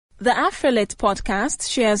The AfriLit podcast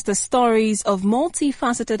shares the stories of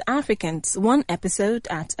multifaceted Africans, one episode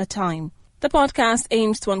at a time. The podcast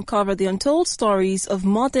aims to uncover the untold stories of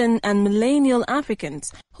modern and millennial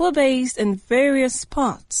Africans who are based in various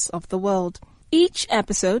parts of the world. Each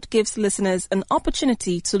episode gives listeners an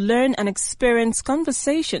opportunity to learn and experience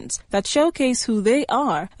conversations that showcase who they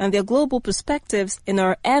are and their global perspectives in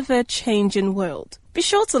our ever-changing world. Be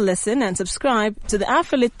sure to listen and subscribe to the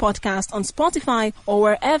AfriLit podcast on Spotify or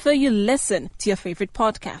wherever you listen to your favorite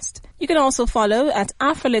podcast. You can also follow at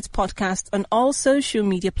AfriLit Podcast on all social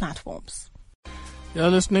media platforms. You're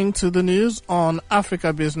listening to the news on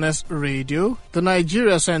Africa Business Radio. The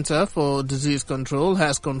Nigeria Center for Disease Control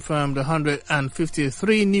has confirmed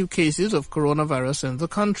 153 new cases of coronavirus in the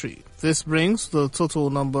country. This brings the total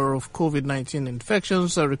number of COVID-19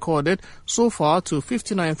 infections recorded so far to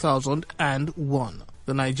 59,001.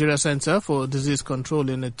 The Nigeria Center for Disease Control,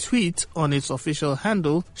 in a tweet on its official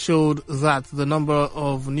handle, showed that the number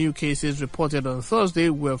of new cases reported on Thursday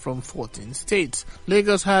were from 14 states.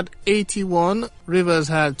 Lagos had 81, Rivers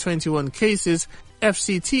had 21 cases,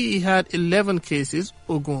 FCT had 11 cases,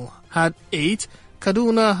 Ogun had 8,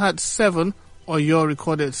 Kaduna had 7, Oyo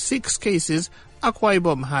recorded 6 cases, Akwa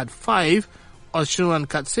Ibom had 5, Osun and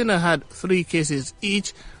Katsina had 3 cases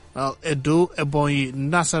each, while Ebonyi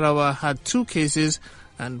Nasarawa had 2 cases,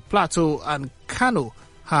 and Plateau and Kano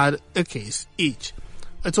had a case each.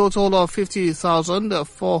 A total of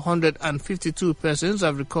 50,452 persons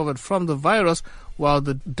have recovered from the virus, while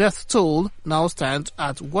the death toll now stands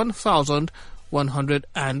at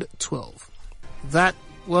 1,112. That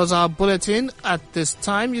was our bulletin. At this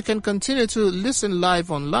time, you can continue to listen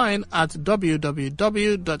live online at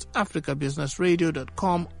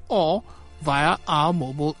www.africabusinessradio.com or via our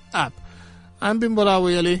mobile app. I'm Bimbola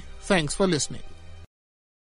Wayeli. Thanks for listening.